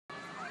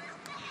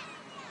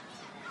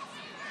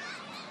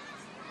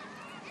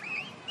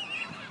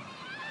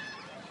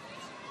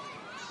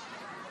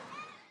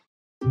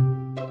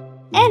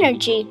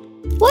Energy.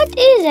 What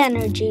is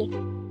energy?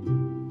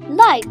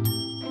 Light.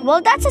 Well,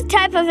 that's a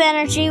type of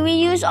energy we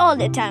use all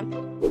the time.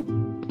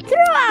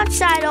 Through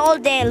outside all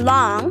day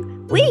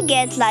long, we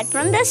get light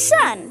from the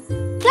sun.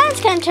 Plants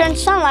can turn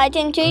sunlight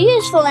into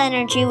useful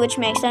energy, which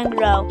makes them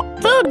grow.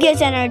 Food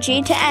gives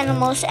energy to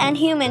animals and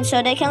humans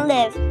so they can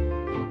live.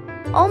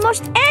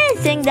 Almost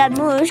anything that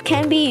moves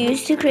can be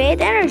used to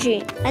create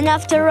energy,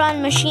 enough to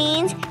run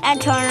machines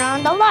and turn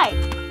on the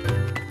light.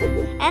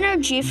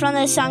 Energy from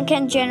the sun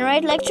can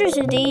generate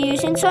electricity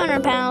using solar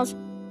panels.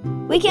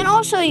 We can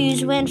also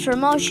use wind for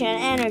motion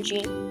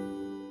energy.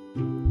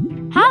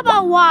 How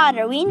about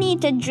water? We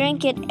need to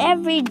drink it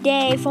every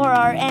day for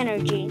our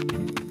energy.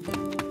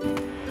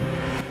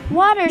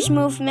 Water's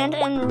movement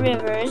in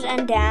rivers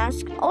and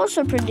dams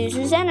also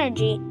produces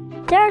energy.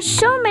 There are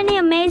so many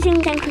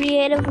amazing and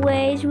creative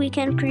ways we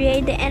can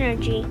create the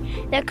energy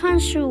that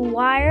comes through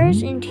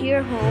wires into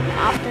your home,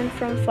 often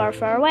from far,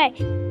 far away.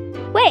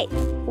 Wait,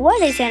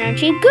 what is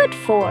energy good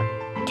for?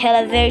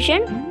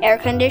 Television, air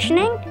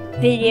conditioning,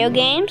 video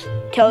games,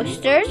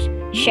 toasters,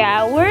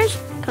 showers,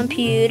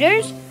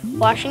 computers,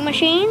 washing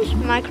machines,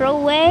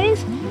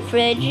 microwaves,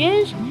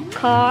 fridges,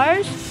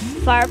 cars,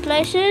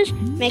 fireplaces,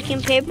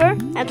 making paper,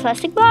 and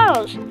plastic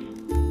bottles.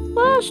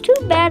 Well, it's too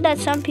bad that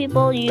some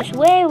people use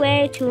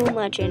way too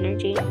much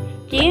energy.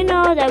 Do you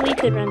know that we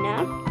could run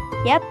out?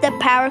 Yep, the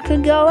power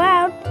could go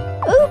out.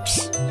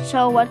 Oops!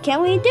 So what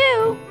can we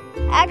do?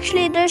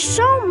 Actually, there's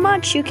so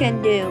much you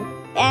can do.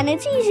 And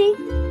it's easy.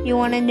 You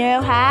want to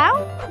know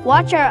how?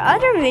 Watch our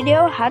other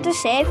video, how to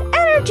save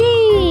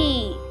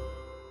energy!